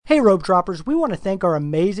Hey Rope Droppers, we want to thank our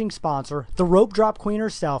amazing sponsor, the Rope Drop Queen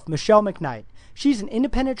herself, Michelle McKnight. She's an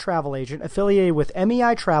independent travel agent affiliated with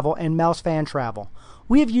MEI Travel and Mouse Fan Travel.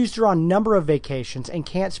 We have used her on a number of vacations and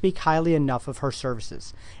can't speak highly enough of her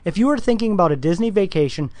services. If you are thinking about a Disney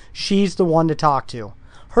vacation, she's the one to talk to.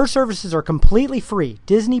 Her services are completely free.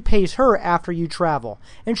 Disney pays her after you travel,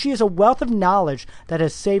 and she has a wealth of knowledge that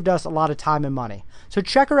has saved us a lot of time and money. So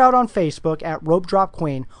check her out on Facebook at Rope Drop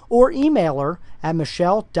Queen or email her at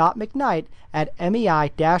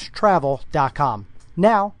michelle.mcknight@mei-travel.com.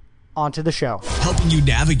 Now, on to the show. Helping you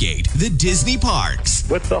navigate the Disney parks.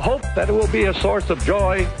 With the hope that it will be a source of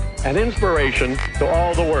joy and inspiration to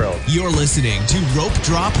all the world. You're listening to Rope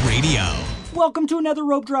Drop Radio. Welcome to another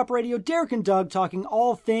Rope Drop Radio. Derek and Doug talking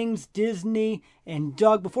all things Disney. And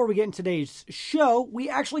Doug, before we get into today's show, we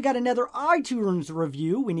actually got another iTunes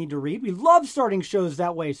review we need to read. We love starting shows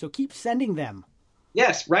that way, so keep sending them.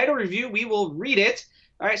 Yes, write a review. We will read it.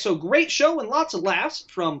 All right, so great show and lots of laughs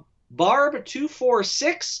from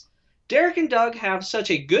Barb246. Derek and Doug have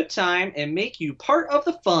such a good time and make you part of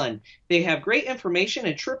the fun. They have great information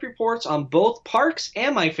and trip reports on both parks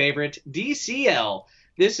and my favorite, DCL.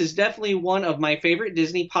 This is definitely one of my favorite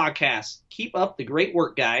Disney podcasts. Keep up the great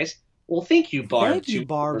work, guys. Well, thank you, Barb. Thank you,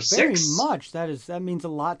 Barb, very much. That means a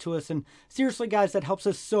lot to us. And seriously, guys, that helps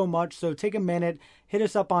us so much. So take a minute, hit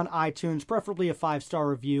us up on iTunes, preferably a 5-star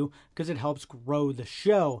review, because it helps grow the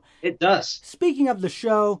show. It does. Speaking of the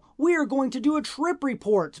show, we are going to do a trip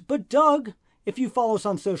report. But Doug, if you follow us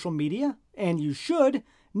on social media, and you should,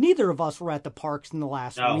 neither of us were at the parks in the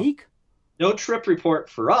last week. No trip report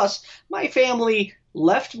for us. My family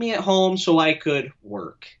left me at home so I could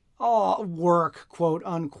work. Oh, work, quote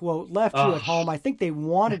unquote. Left you at home. I think they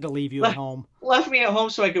wanted to leave you at home. Left me at home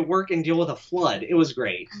so I could work and deal with a flood. It was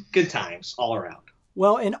great. Good times all around.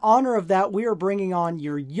 Well, in honor of that, we are bringing on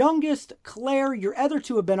your youngest, Claire. Your other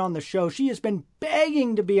two have been on the show. She has been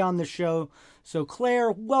begging to be on the show. So,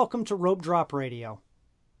 Claire, welcome to Rope Drop Radio.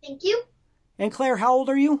 Thank you. And Claire, how old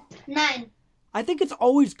are you? 9. I think it's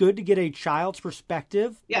always good to get a child's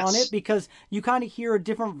perspective on it because you kind of hear a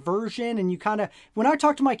different version and you kind of, when I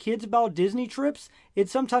talk to my kids about Disney trips, it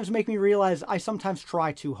sometimes makes me realize I sometimes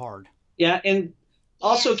try too hard. Yeah, and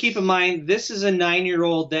also keep in mind, this is a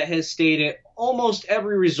 9-year-old that has stayed at almost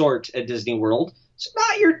every resort at Disney World. It's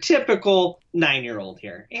not your typical 9-year-old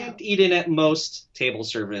here, and eaten at most table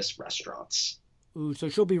service restaurants. Ooh, so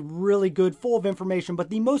she'll be really good, full of information. But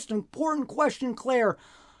the most important question, Claire,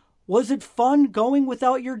 was it fun going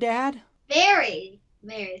without your dad? Very,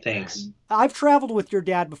 very Thanks. fun. I've traveled with your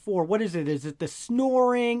dad before. What is it? Is it the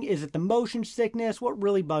snoring? Is it the motion sickness? What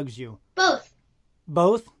really bugs you? Both.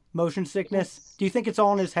 Both? Motion sickness? Yes. Do you think it's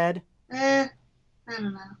all in his head? I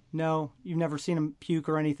don't know. No? You've never seen him puke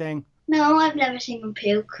or anything? No, I've never seen him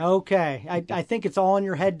puke. Okay. I think it's all in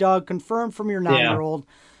your head, Doug. Confirmed from your 9-year-old.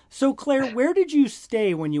 So, Claire, where did you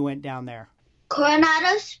stay when you went down there?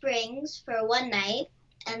 Coronado Springs for one night,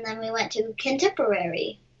 and then we went to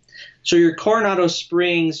Contemporary. So your Coronado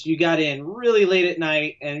Springs, you got in really late at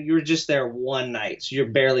night, and you were just there one night. So you're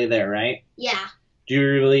barely there, right? Yeah. Do you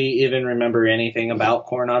really even remember anything about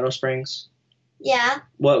Coronado Springs? Yeah.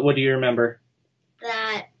 What do you remember?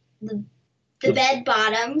 That the bed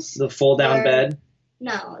bottoms. The fold-down bed?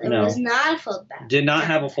 No, it was not a fold bed. Did not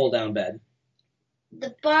have a fold-down bed.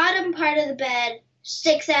 The bottom part of the bed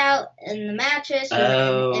sticks out in the mattress.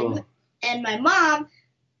 Oh. And my mom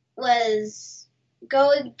was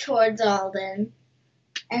going towards Alden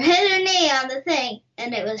and hit her knee on the thing,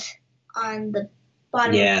 and it was on the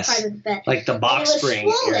bottom part of the bed. Like the box spring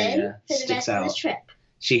area for the sticks rest out. of the trip.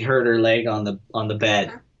 She hurt her leg on the bed.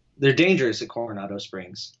 Uh-huh. They're dangerous at Coronado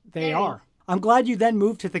Springs. They are. I'm glad you then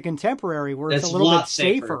moved to the Contemporary where it's a little bit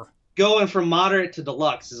safer. Going from moderate to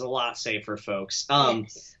deluxe is a lot safer, folks.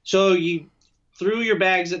 Yes. So you threw your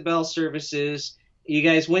bags at Bell Services. You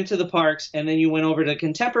guys went to the parks, and then you went over to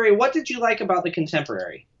Contemporary. What did you like about the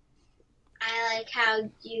Contemporary? I like how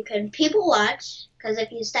you can people watch, because if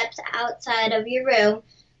you step outside of your room,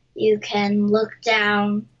 you can look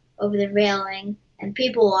down over the railing and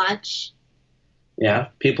people watch. Yeah,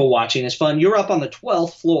 people watching is fun. You were up on the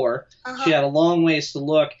 12th floor. Uh-huh. So you had a long ways to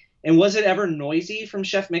look. And was it ever noisy from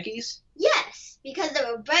Chef Mickey's? Yes, because they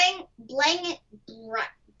were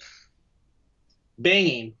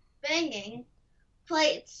banging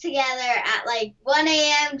plates together at like 1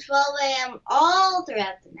 a.m., 12 a.m., all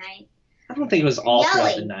throughout the night. I don't think it was all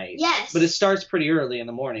throughout the night. Yes. But it starts pretty early in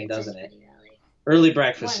the morning, doesn't it? Pretty early. Early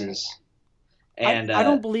breakfasts. And I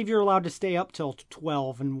don't believe you're allowed to stay up till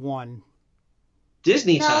 12 and 1.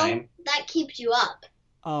 Disney time. That keeps you up.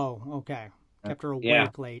 Oh, okay. Kept her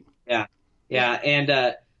awake late. Yeah.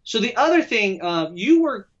 And So the other thing, you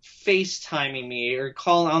were FaceTiming me or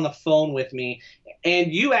calling on the phone with me,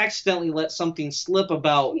 and you accidentally let something slip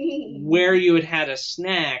about where you had had a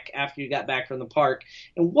snack after you got back from the park.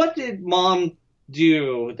 And what did Mom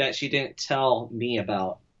do that she didn't tell me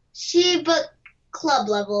about? She booked club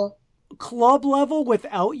level. Club level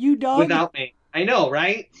without you, Doug? Without me. I know,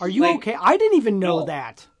 right? Are you okay? I didn't even know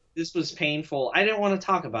that. This was painful. I didn't want to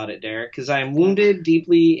talk about it, Derek, because I am wounded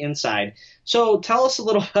deeply inside. So tell us a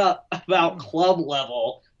little about club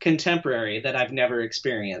level contemporary that I've never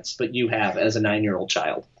experienced, but you have as a 9-year-old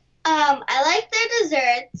child. I like their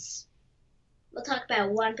desserts. We'll talk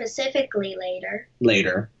about one specifically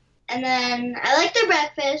later. And then I like their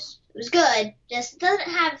breakfast. It was good. Just it doesn't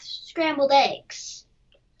have scrambled eggs.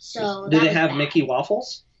 So did it have Mickey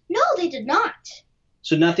waffles? No, they did not.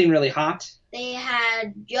 So nothing really hot? They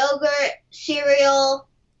had yogurt, cereal.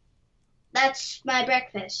 That's my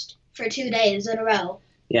breakfast for 2 days in a row.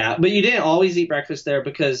 Yeah, but you didn't always eat breakfast there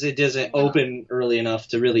because it doesn't open early enough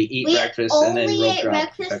to really eat breakfast and then rope drop. We only ate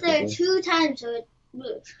breakfast there 2 times, so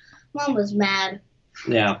Mom was mad.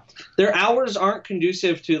 Yeah. Their hours aren't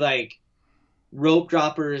conducive to, like, rope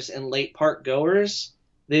droppers and late park goers.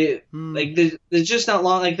 They're just not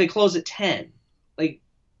long. Like, they close at 10. Like,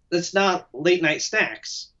 that's not late night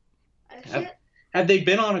snacks. Have they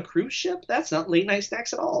been on a cruise ship? That's not late night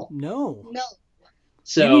snacks at all. No.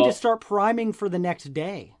 So you need to start priming for the next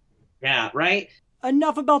day. Yeah, right?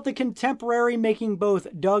 Enough about the contemporary making both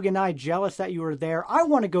Doug and I jealous that you were there. I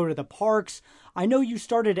want to go to the parks. I know you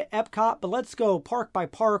started at Epcot, but let's go park by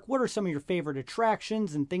park. What are some of your favorite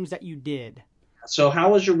attractions and things that you did? So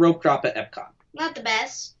how was your rope drop at Epcot? Not the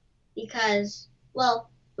best because,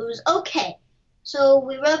 well, it was okay. So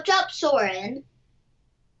we rope dropped Soarin',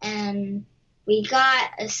 and we got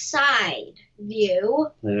a side view,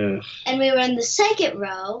 and we were in the second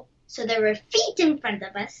row, so there were feet in front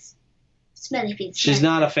of us. Smelly feet. She's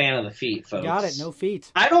not a fan of the feet, folks. Got it, no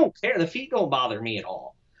feet. I don't care. The feet don't bother me at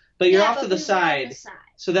all. But you're off to the side.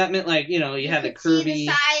 So that meant, like, you had the curvy... see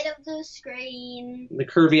the side of the screen. The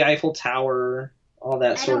curvy Eiffel Tower, all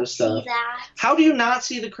that sort of stuff. I don't see that. How do you not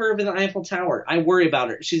see the curve in the Eiffel Tower? I worry about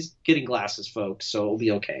her. She's getting glasses, folks, so it'll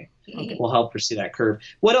be okay. We'll help her see that curve.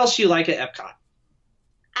 What else do you like at Epcot?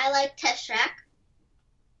 I like Test Track.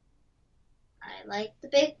 I like the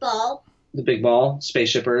big ball. The big ball,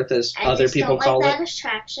 Spaceship Earth, as other people call it. I don't like that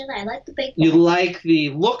attraction. I like the big ball. You like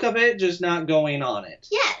the look of it, just not going on it.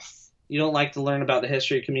 Yes. You don't like to learn about the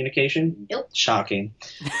history of communication? Nope. Shocking.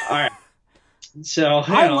 All right. So,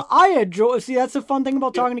 I enjoy. See, that's the fun thing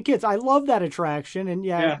about talking to kids. I love that attraction, and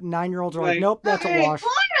 9-year-olds are like, nope, that's a wash.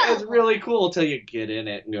 It's really cool until you get in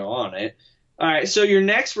it and go on it. All right, so your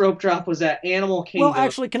next rope drop was at Animal Kingdom. Well,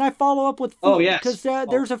 actually, can I follow up with food? Oh, yes. Because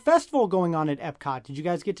there's a festival going on at Epcot. Did you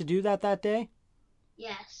guys get to do that day?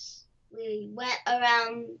 Yes. We went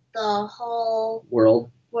around the whole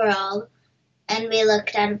world, and we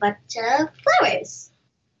looked at a bunch of flowers.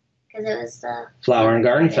 Because it was the Flower and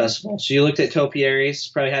Garden Festival. So you looked at topiaries,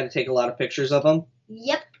 probably had to take a lot of pictures of them?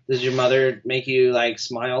 Yep. Did your mother make you, like,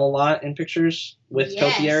 smile a lot in pictures with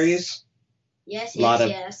topiaries? Yes, A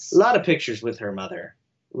lot of pictures with her mother.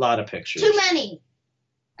 A lot of pictures. Too many.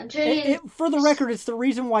 I'm turning. For the record, it's the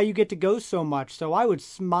reason why you get to go so much. So I would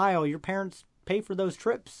smile. Your parents pay for those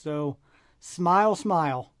trips, so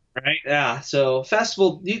smile. Right? Yeah. So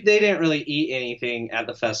festival, they didn't really eat anything at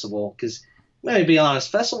the festival because, let me be honest,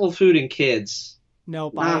 festival food and kids.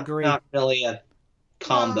 Nope, I agree. Not really a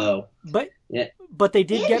combo. But they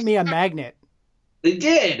did get me a magnet. They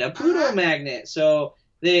did a Pluto magnet. So.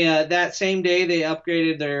 They that same day they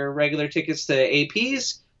upgraded their regular tickets to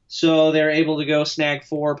APs, so they're able to go snag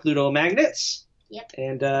 4 Pluto magnets. Yep.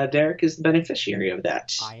 And Derek is the beneficiary of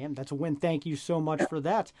that. I am. That's a win. Thank you so much for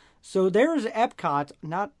that. So there's Epcot,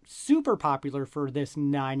 not super popular for this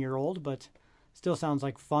 9-year-old, but still sounds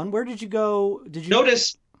like fun. Where did you go? Did you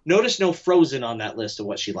notice no Frozen on that list of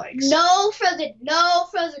what she likes? No Frozen.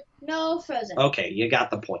 Okay, you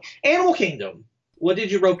got the point. Animal Kingdom. What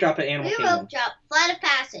did you rope drop at Animal Kingdom? We rope dropped Flight of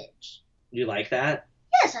Passage. You like that?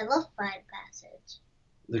 Yes, I love Flight of Passage.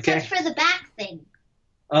 Okay. Except for the back thing.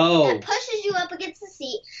 Oh. That pushes you up against the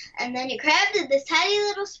seat, and then you're crammed in this tiny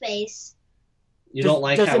little space. You don't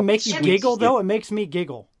like Does how it make you giggle, though? It makes me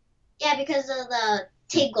giggle. Yeah, because of the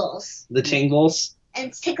tingles. The tingles? And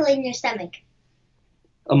it's tickling your stomach.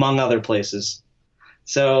 Among other places.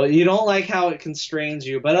 So you don't like how it constrains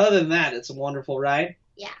you, but other than that, it's a wonderful ride?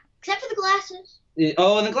 Yeah, except for the glasses.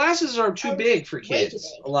 Oh, and the glasses are too big for kids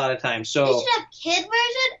a lot of times. So they should have kid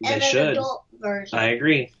version and an adult version. I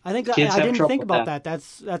agree. I think I didn't think about that.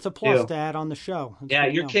 That's a plus to add on the show.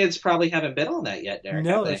 Your kids probably haven't been on that yet, Derek.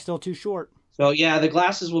 No, they're still too short. So yeah, the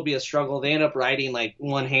glasses will be a struggle. They end up riding like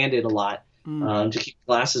one-handed a lot to keep the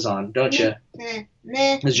glasses on, don't you?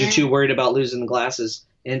 Because you're too worried about losing the glasses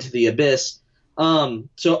into the abyss.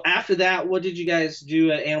 So after that, what did you guys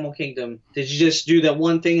do at Animal Kingdom? Did you just do that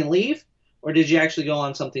one thing and leave, or did you actually go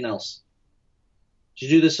on something else? Did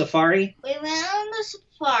you do the safari? We went on the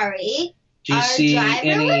safari. Did you Our see driver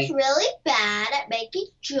any? was really bad at making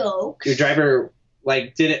jokes. Your driver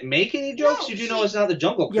didn't make any jokes. No, You do know it's not the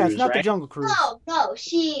Jungle Cruise, Yeah, it's not right? the Jungle Cruise. No,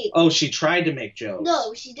 she. Oh, she tried to make jokes.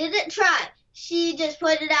 No, she didn't try. She just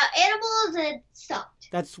pointed out animals and stopped.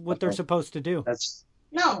 That's what they're supposed to do. That's.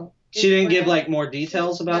 No. She didn't give more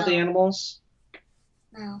details about the No. animals.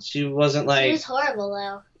 No. She wasn't She was horrible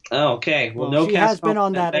though. Oh, okay. Well, no. she has cast been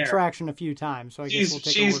on that there. attraction a few times, so I guess we'll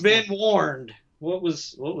take She's her word been for it. warned. What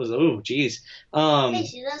was? Oh, geez. Hey,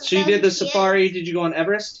 she doesn't So you know did who the she safari. is. Did you go on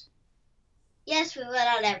Everest? Yes, we went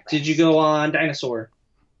on Everest. Did you go on Dinosaur?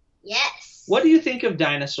 Yes. What do you think of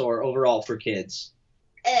Dinosaur overall for kids?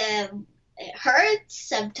 It hurts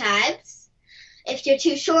sometimes if you're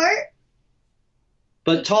too short.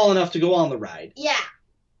 But tall enough to go on the ride. Yeah.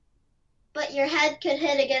 But your head could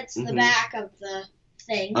hit against the Mhm. back of the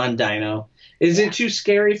thing. On Dino. Is it too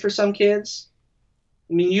scary for some kids?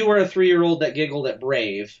 I mean, you were a 3-year-old that giggled at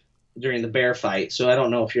Brave during the bear fight, so I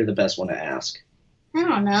don't know if you're the best one to ask. I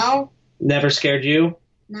don't know. Never scared you?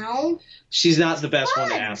 No. She's not the best one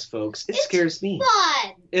to Fun. ask, folks. It It's scares me.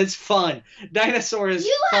 Fun. It's fun. Dinosaur is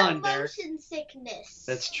You fun, have Derek. motion sickness.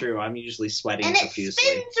 That's true. I'm usually sweating And it profusely.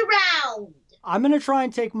 spins around. I'm gonna try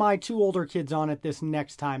and take my 2 older kids on it this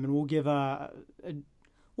next time, and we'll give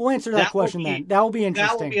we'll answer that That will question be- then. That will be That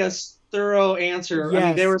interesting. will be a thorough answer. I mean,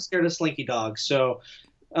 Yes. they were scared of Slinky Dog, so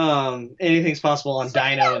anything's possible on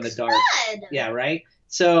Dino in the dark. Fun. Yeah, right.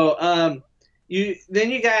 So you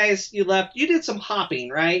guys left. You did some hopping,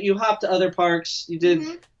 right? You hopped to other parks. You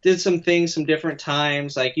did some things some different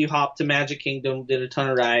times. Like you hopped to Magic Kingdom, did a ton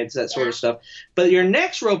of rides, that sort of stuff. But your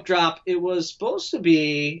next rope drop, it was supposed to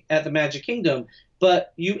be at the Magic Kingdom,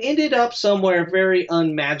 but you ended up somewhere very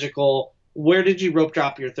unmagical. Where did you rope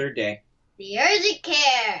drop your third day? The urgent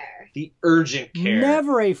care. The Urgent Care.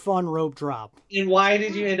 Never a fun rope drop. And why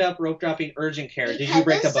did you end up rope dropping Urgent Care? Did Because you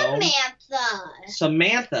break a of bone? Samantha.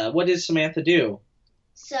 Samantha. What did Samantha do?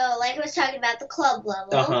 So, like I was talking about the club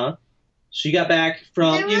level. Uh-huh. So you got back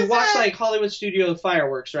from, There you was watched a- like Hollywood Studio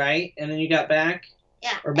fireworks, right? And then you got back,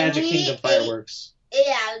 Yeah. or Magic and we Kingdom ate- fireworks. Yeah,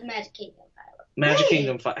 it was Magic Kingdom fireworks. Magic Right.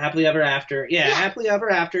 Kingdom, Happily Ever After. Yeah, Yeah. Happily Ever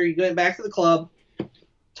After. You went back to the club,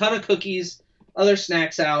 ton of cookies, other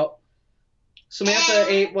snacks out. Samantha And-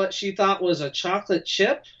 ate what she thought was a chocolate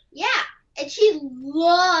chip, Yeah, and she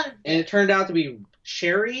loved and it turned out to be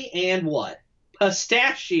cherry and what?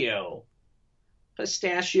 Pistachio.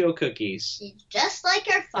 Pistachio cookies. it, just like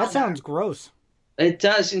her father. That sounds gross. It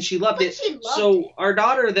does, and she loved But it. she loved So it. our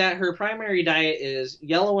daughter, that her primary diet is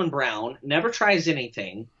yellow and brown, never tries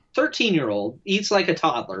anything. 13-year-old, eats like a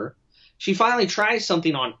toddler. She finally tries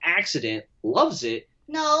something on accident, loves it.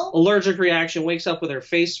 No. Allergic reaction, wakes up with her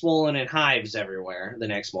face swollen and hives everywhere the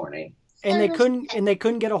next morning. And they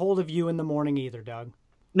couldn't get a hold of you in the morning either, Doug.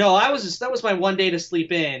 No, that was my one day to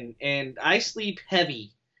sleep in, and I sleep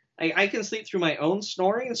heavy. I can sleep through my own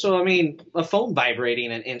snoring, so I mean, a phone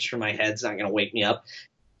vibrating an inch from my head's not going to wake me up.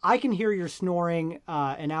 I can hear your snoring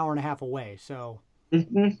an hour and a half away, so.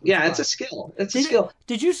 Yeah, it's a skill. It's a Did, skill.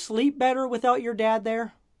 did you sleep better without your dad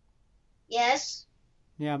there? Yes.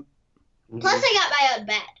 Yeah. Plus, I got my own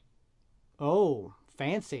bed. Oh,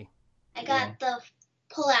 fancy. I got the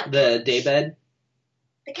pull-out The couch. day bed.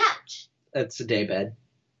 The couch. That's a day bed.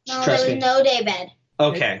 No, Trust there me. was no day bed.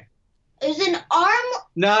 Okay. It was an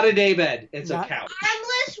Not a day bed. It's a Not- couch.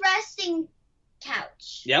 armless resting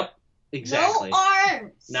couch. Yep. Exactly. No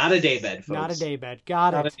arms. Not a day bed, folks. Not a day bed.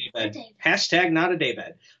 Got Not a it. day Not a bed. day Hashtag not a day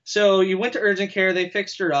bed. So you went to urgent care. They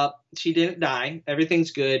fixed her up. She didn't die.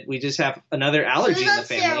 Everything's good. We just have another allergy She in was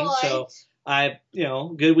the on family. So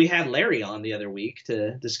steroids. good. We had Larry on the other week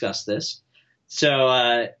to discuss this.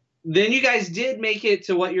 So then you guys did make it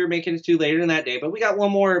to what you're making it to later in that day. But we got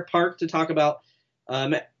one more park to talk about,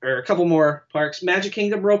 or a couple more parks. Magic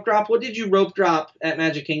Kingdom rope drop. What did you rope drop at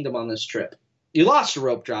Magic Kingdom on this trip? You lost a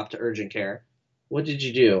rope drop to urgent care. What did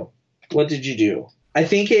you do? I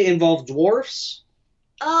think it involved dwarfs,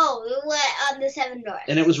 Oh, we went on the Seven Dwarfs.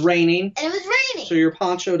 and it was raining. And it was raining. So you're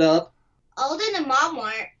ponchoed up. Alden and Mom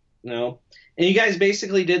weren't. No. And you guys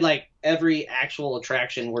basically did like every actual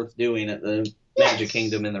attraction worth doing at the Yes. Magic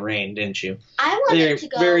Kingdom in the rain, didn't you? I wanted They're to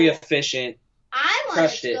go. very efficient. I wanted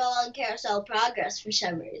crushed to it. go on Carousel Progress for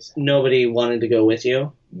some reason. Nobody wanted to go with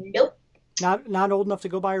you. Nope. Not old enough to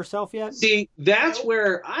go by herself yet? See, that's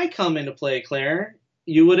where I come into play, Claire.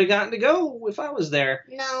 You would have gotten to go if I was there.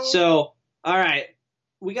 No. So, all right.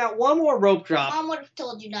 We got one more rope drop Mom would have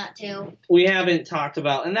told you not to. we haven't talked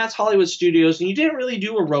about, and that's Hollywood Studios. And you didn't really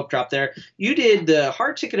do a rope drop there. You did the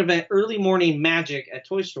hard ticket event, Early Morning Magic at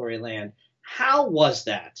Toy Story Land. How was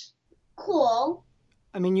that? Cool.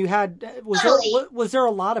 I mean, you had Early. was there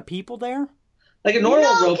a lot of people there? Like a normal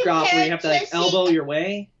No, rope drop where you have to like compared to elbow your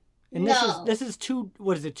way? And No. this is 2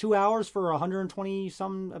 hours for 120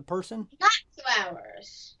 some a person? Not 2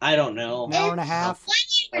 hours. I don't know. An hour and a half? 1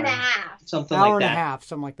 hour and a half. Something Hour like and a that. half,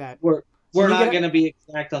 something like that. We're you not get a- going to be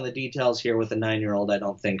exact on the details here with a 9-year-old, I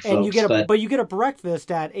don't think, folks. And you get but but you get a breakfast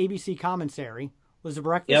at ABC Commissary. Was the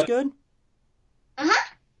breakfast Yep. good?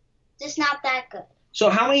 Just not that good. So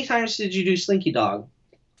how many times did you do Slinky Dog?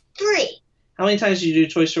 3. How many times did you do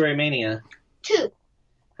Toy Story Mania? 2.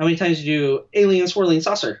 How many times did you do Alien Swirling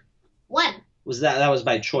Saucer? 1. That was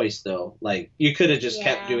by choice, though. Like, you could have just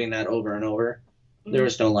kept Yeah. doing that over and over. There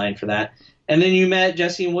was no line for that. And then you met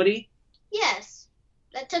Jesse and Woody? Yes.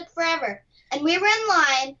 That took forever. And we were in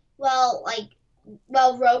line while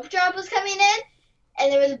rope drop was coming in,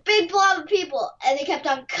 and there was a big blob of people, and they kept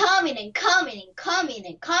on coming and coming and coming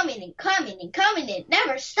and coming and coming and coming, and it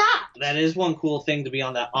never stopped. That is one cool thing, to be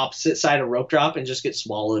on the opposite side of rope drop and just get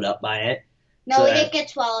swallowed up by it. No, So we that- didn't get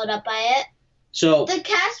swallowed up by it. So, The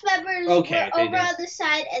cast members Okay, were they over did. on the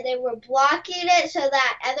side, and they were blocking it so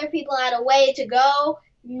that other people had a way to go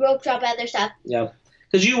rope drop other stuff. yeah.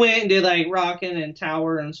 Because you went and did, like, Rockin' and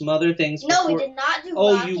Tower and some other things. No, we before did not do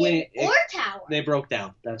Oh, Rockin' you went- or Tower. They broke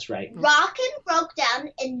down. That's right. Rockin' broke down,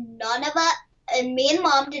 and none of us, and me and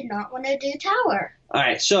Mom did not want to do Tower. All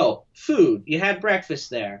right, so food. You had breakfast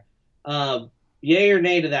there. Yay or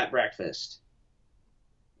nay to that breakfast?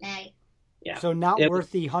 Nay. Yeah. So not It-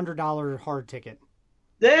 worth the $100 hard ticket.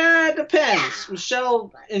 That depends. Yeah.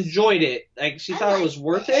 Michelle enjoyed it. Like she I thought it was liked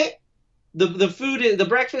worth it. it. The food, the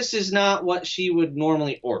breakfast is not what she would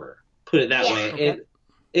normally order. Put it that Yeah. way. Okay.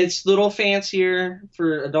 It's a little fancier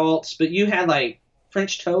for adults, but you had like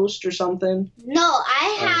French toast or something. No,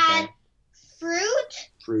 I had Okay.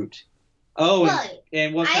 fruit. Oh, Right.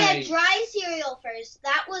 and what I kind had of? dry cereal first.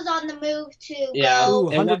 That was on the move to Yeah. go. Ooh,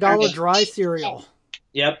 And what $100 kind of- dry cereal.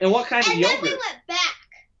 Yep. And what kind of And then yogurt? we went back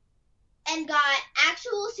and got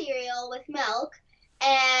actual cereal with milk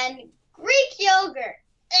and Greek yogurt.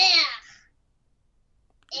 Ugh.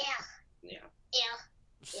 Ugh. Yeah. Ugh.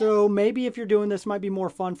 So maybe if you're doing this, might be more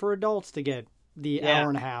fun for adults to get the Yeah. hour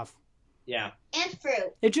and a half. Yeah. And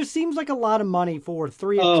fruit. It just seems like a lot of money for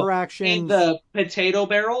 3 Oh, attractions. And the potato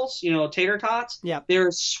barrels, tater tots. Yep.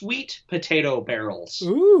 They're sweet potato barrels,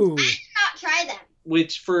 Ooh. Did not try them.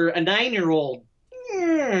 which for a 9-year-old,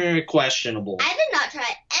 questionable. I did not try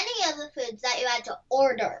any of the foods that you had to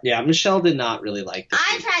order. Yeah, Michelle did not really like the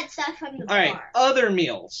I food. tried stuff from the All right, bar. other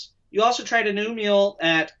meals. You also tried a new meal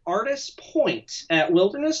at Artist Point at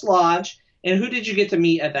Wilderness Lodge. And who did you get to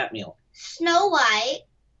meet at that meal? Snow White,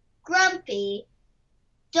 Grumpy,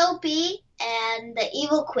 Dopey, and the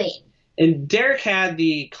Evil Queen. And Derek had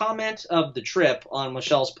the comment of the trip on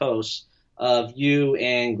Michelle's post of you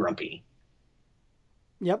and Grumpy.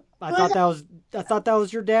 Yep. I thought that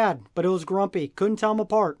was your dad, but it was Grumpy. Couldn't tell them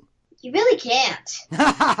apart. You really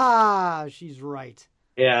can't. She's right.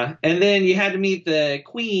 Yeah, and then you had to meet the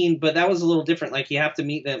queen, but that was a little different. Like, you have to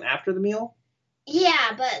meet them after the meal?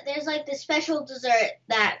 Yeah, but there's like the special dessert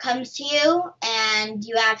that comes to you, and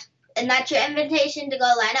that's your invitation to go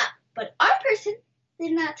line up. But our person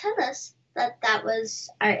did not tell us that that was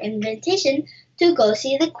our invitation to go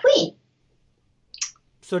see the queen.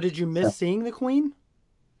 So did you miss seeing the queen?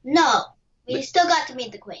 No, we still got to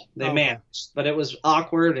meet the queen. They Okay. managed, but it was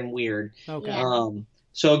awkward and weird. Okay. Yeah.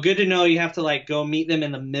 So good to know you have to, like, go meet them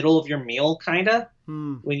in the middle of your meal, kind of,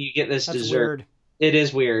 when you get this That's dessert. weird. It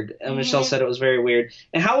is weird. Michelle said it was very weird.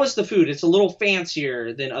 And how was the food? It's a little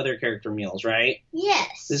fancier than other character meals, right?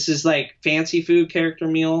 Yes. This is like fancy food character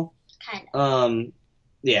meal. kind of.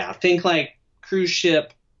 Yeah, think like cruise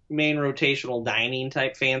ship main rotational dining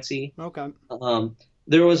type fancy. Okay.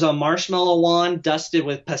 There was a marshmallow wand dusted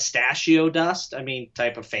with pistachio dust. I mean,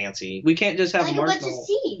 type of fancy. We can't just have Like a a bunch of marshmallow,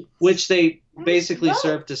 seeds. which they basically gross.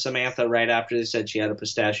 served to Samantha right after they said she had a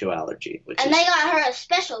pistachio allergy. Which And is, they got her a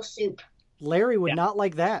special soup. Larry would Yeah. not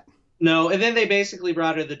like that. no, and then they basically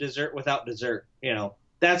brought her the dessert without dessert.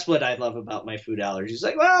 That's what I love about my food allergies.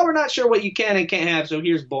 Like, well, we're not sure what you can and can't have, so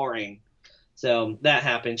here's boring. So that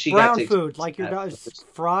happened. She got Brown to food, like your that. dog's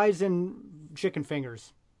fries and chicken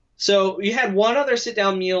fingers. So you had one other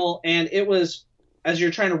sit-down meal, and it was as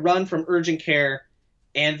you're trying to run from urgent care,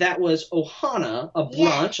 and that was Ohana, a brunch,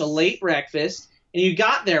 Yes. a late breakfast, and you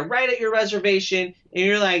got there right at your reservation, and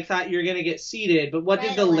you're like, thought you were going to get seated, but what did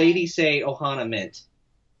Right the away. lady say Ohana meant?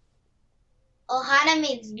 Ohana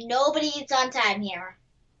means nobody eats on time here.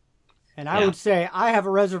 And I would say I have a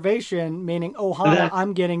reservation, meaning Ohana,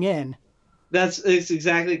 I'm getting in. It's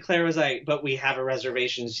exactly Claire was like, but we have a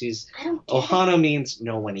reservation. I don't get Ohana means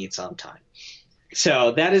no one eats on time.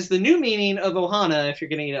 So that is the new meaning of Ohana if you're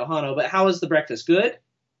going to eat Ohana. But how is the breakfast? Good?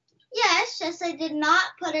 Yes, just I did not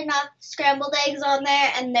put enough scrambled eggs on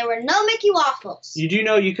there, and there were no Mickey waffles. You do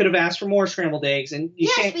know you could have asked for more scrambled eggs, and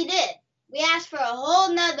Yes, we did. We asked for a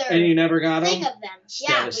whole nother and you never got thing them. of them. It's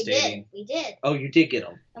Yeah, devastating. we did. Oh, you did get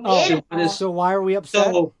them. And we ate them all. So why are we upset?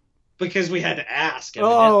 So because we had to ask.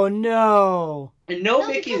 Oh, no. And no No,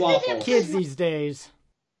 Mickey because they waffles. didn't- Kids these days.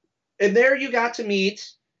 And there you got to meet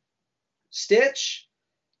Stitch,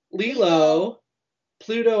 Lilo,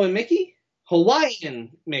 Pluto, and Mickey.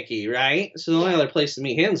 Hawaiian Mickey, right? So the only other place to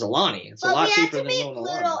meet him is Alani. It's a But lot we had cheaper to than meet going to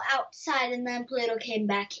Pluto Alani. outside, and then Pluto came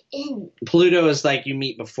back in. Pluto is like you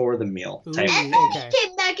meet before the meal type of Ooh. And thing. then Okay. he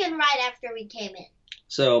came back in right after we came in.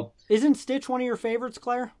 So Isn't Stitch one of your favorites,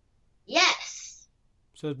 Claire? Yes.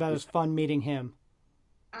 So it's about as fun meeting him.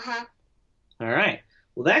 Uh-huh. all right.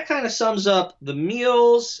 Well, that kind of sums up the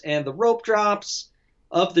meals and the rope drops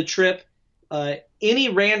of the trip. Any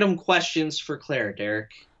random questions for Claire, Derek?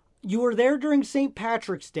 You were there during St.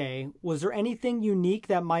 Patrick's Day. Was there anything unique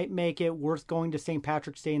that might make it worth going to St.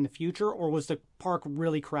 Patrick's Day in the future, or was the park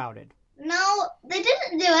really crowded? No, they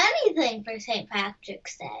didn't do anything for St.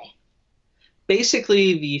 Patrick's Day.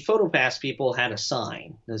 Basically, the PhotoPass people had a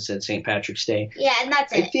sign that said St. Patrick's Day. Yeah, and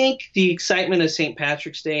that's I it. think the excitement of St.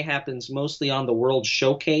 Patrick's Day happens mostly on the World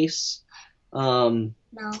Showcase No.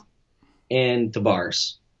 and the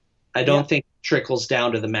bars. I don't think it trickles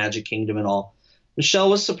down to the Magic Kingdom at all. Michelle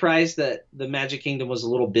was surprised that the Magic Kingdom was a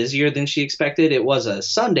little busier than she expected. It was a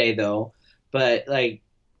Sunday, though. But,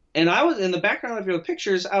 and I was in the background of your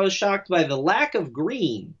pictures, I was shocked by the lack of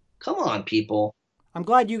green. Come on, people. I'm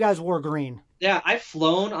glad you guys wore green. Yeah, I've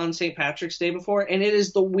flown on St. Patrick's Day before, and it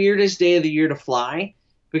is the weirdest day of the year to fly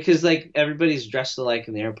because, everybody's dressed alike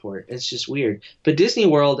in the airport. It's just weird. But Disney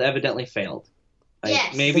World evidently failed.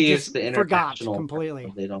 Yes. Maybe They it's just the forgot international.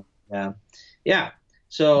 completely. They don't. Yeah. Yeah.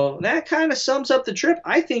 So that kind of sums up the trip.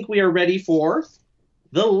 I think we are ready for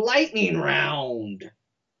the lightning round.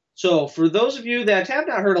 So for those of you that have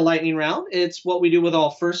not heard a lightning round, it's what we do with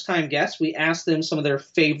all first-time guests. We ask them some of their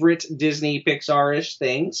favorite Disney Pixar-ish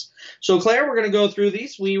things. So Claire, we're going to go through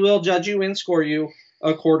these. We will judge you and score you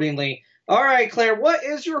accordingly. All right, Claire, what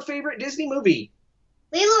is your favorite Disney movie?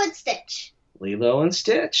 Lilo and Stitch. Lilo and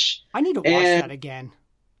Stitch. I need to watch that again.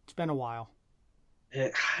 It's been a while.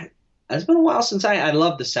 It's been a while since I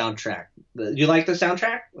love the soundtrack. You like the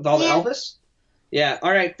soundtrack with all the Yeah. Elvis? Yeah.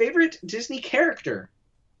 All right. Favorite Disney character?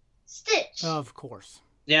 Stitch. Of course.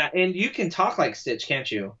 Yeah, and you can talk like Stitch, can't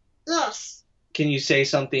you? Yes. Can you say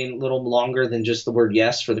something a little longer than just the word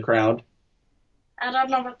yes for the crowd? I don't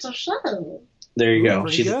know what to say. There you go.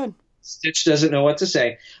 Pretty good. Stitch doesn't know what to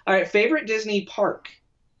say. All right. Favorite Disney park?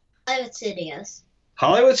 Hollywood Studios.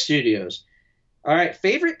 Hollywood Studios. All right.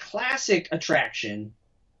 Favorite classic attraction?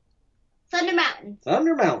 Thunder Mountain.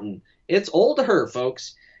 Thunder Mountain. It's old to her,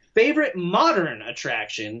 folks. Favorite modern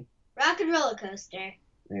attraction? Rock and Roller Coaster.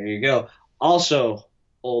 There you go. Also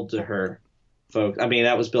old to her, folks. I mean,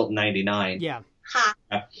 that was built in 99. Yeah.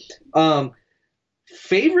 Ha.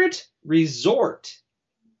 Favorite resort?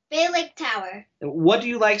 Bay Lake Tower. What do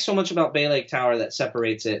you like so much about Bay Lake Tower that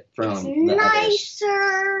separates it from It's the others?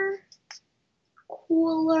 nicer.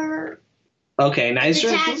 Cooler. Okay, nicer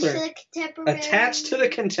and Attached to cooler. the contemporary. Attached to the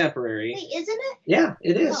contemporary. Wait, isn't it? Yeah,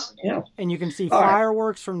 it is. Oh, Yeah. And you can see All right.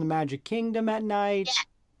 fireworks from the Magic Kingdom at night.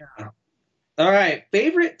 All right.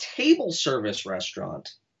 Favorite table service restaurant?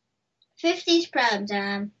 50s Prom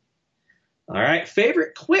Time. All right.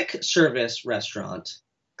 Favorite quick service restaurant?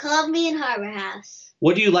 Columbian Harbor House.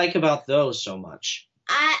 What do you like about those so much?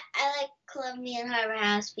 I like Columbian Harbor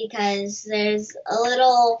House because there's a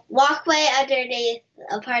little walkway underneath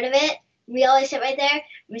a part of it. We always sit right there.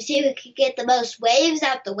 We see who can get the most waves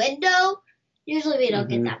out the window. Usually we don't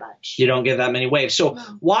get that much. You don't get that many waves. So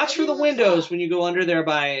No. watch for the Maybe windows that's when you go under there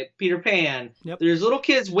by Peter Pan. Yep. There's little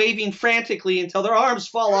kids waving frantically until their arms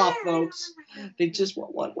fall off, folks. They just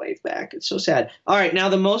want one wave back. It's so sad. All right, now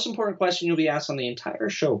the most important question you'll be asked on the entire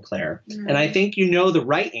show, Claire. And I think you know the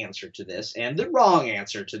right answer to this and the wrong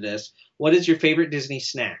answer to this. What is your favorite Disney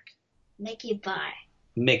snack? Mickey Bar.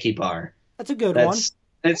 Mickey bar. That's a good one.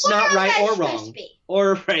 It's not right or Rice wrong. Krispie.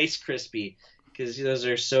 Or Rice Krispie, because those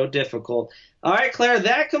are so difficult. All right, Claire,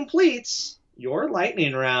 that completes your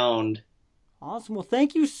lightning round. Awesome. Well,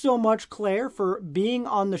 thank you so much, Claire, for being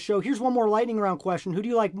on the show. Here's one more lightning round question. Who do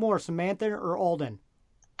you like more, Samantha or Alden?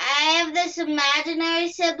 I have this imaginary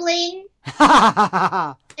sibling.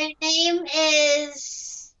 Their name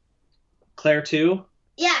is... Claire 2.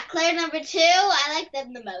 Yeah, Claire number 2. I like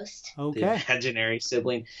them the most. The Okay. imaginary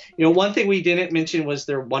sibling. One thing we didn't mention was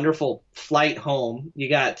their wonderful flight home. You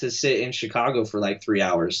got to sit in Chicago for like 3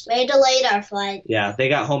 hours. They delayed our flight. Yeah, they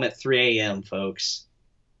got home at 3 a.m., folks.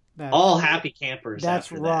 That's, All happy campers.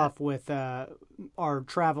 that's after rough with our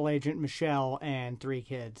travel agent, Michelle, and 3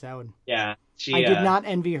 kids. That would. That. Yeah. I did not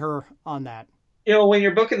envy her on that. When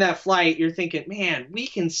you're booking that flight, you're thinking, man, we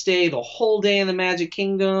can stay the whole day in the Magic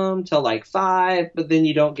Kingdom till like 5, but then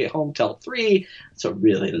you don't get home till 3. It's a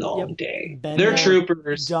really long day. Been They're there,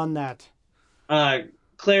 troopers. Done that.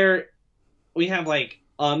 Claire, we have like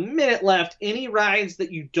a minute left. Any rides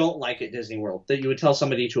that you don't like at Disney World that you would tell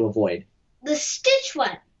somebody to avoid? The Stitch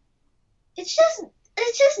one. It's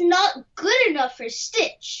just not good enough for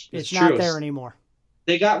Stitch. It's It's not true. there anymore.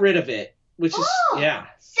 They got rid of it, which is, yeah.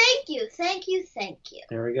 Thank you, thank you, thank you.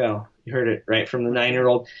 There we go. You heard it right from the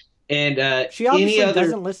 9-year-old. And She obviously any other...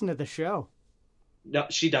 doesn't listen to the show. No,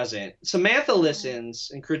 she doesn't. Samantha listens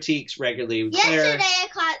and critiques regularly. Claire, Yesterday I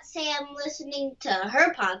caught Sam listening to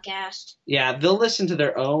her podcast. yeah, they'll listen to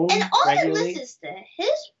their own And Alden regularly.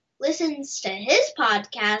 listens to his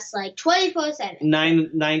podcast like 24/7.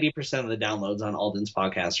 90% of the downloads on Alden's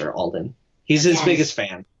podcast are Alden. He's his Yes. biggest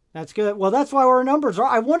fan. That's good. Well, that's why our numbers are.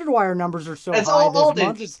 I wondered why our numbers are so It's high all this Alden.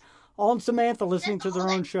 month. It's all and Samantha listening to their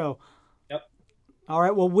own show. Yep. All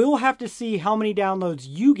right. Well, we'll have to see how many downloads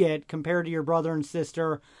you get compared to your brother and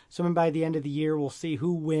sister. So by the end of the year, we'll see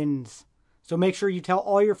who wins. So make sure you tell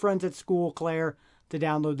all your friends at school, Claire, to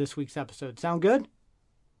download this week's episode. Sound good?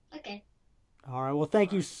 Okay. All right. Well,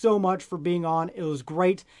 thank you so much for being on. It was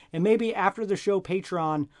great. And maybe after the show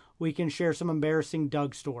Patreon, we can share some embarrassing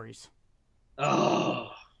Doug stories.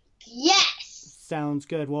 Oh. Yes. Sounds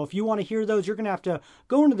good. Well, if you want to hear those, you're going to have to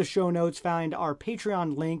go into the show notes, find our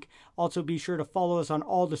Patreon link. Also, be sure to follow us on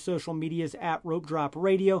all the social medias at Rope Drop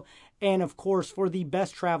Radio. And, of course, for the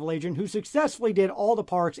best travel agent who successfully did all the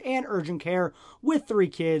parks and urgent care with 3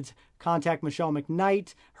 kids, contact Michelle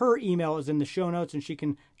McKnight. Her email is in the show notes, and she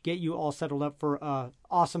can get you all settled up for an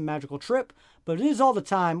awesome magical trip. But it is all the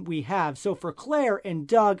time we have. So for Claire and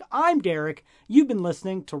Doug, I'm Derek. You've been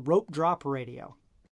listening to Rope Drop Radio.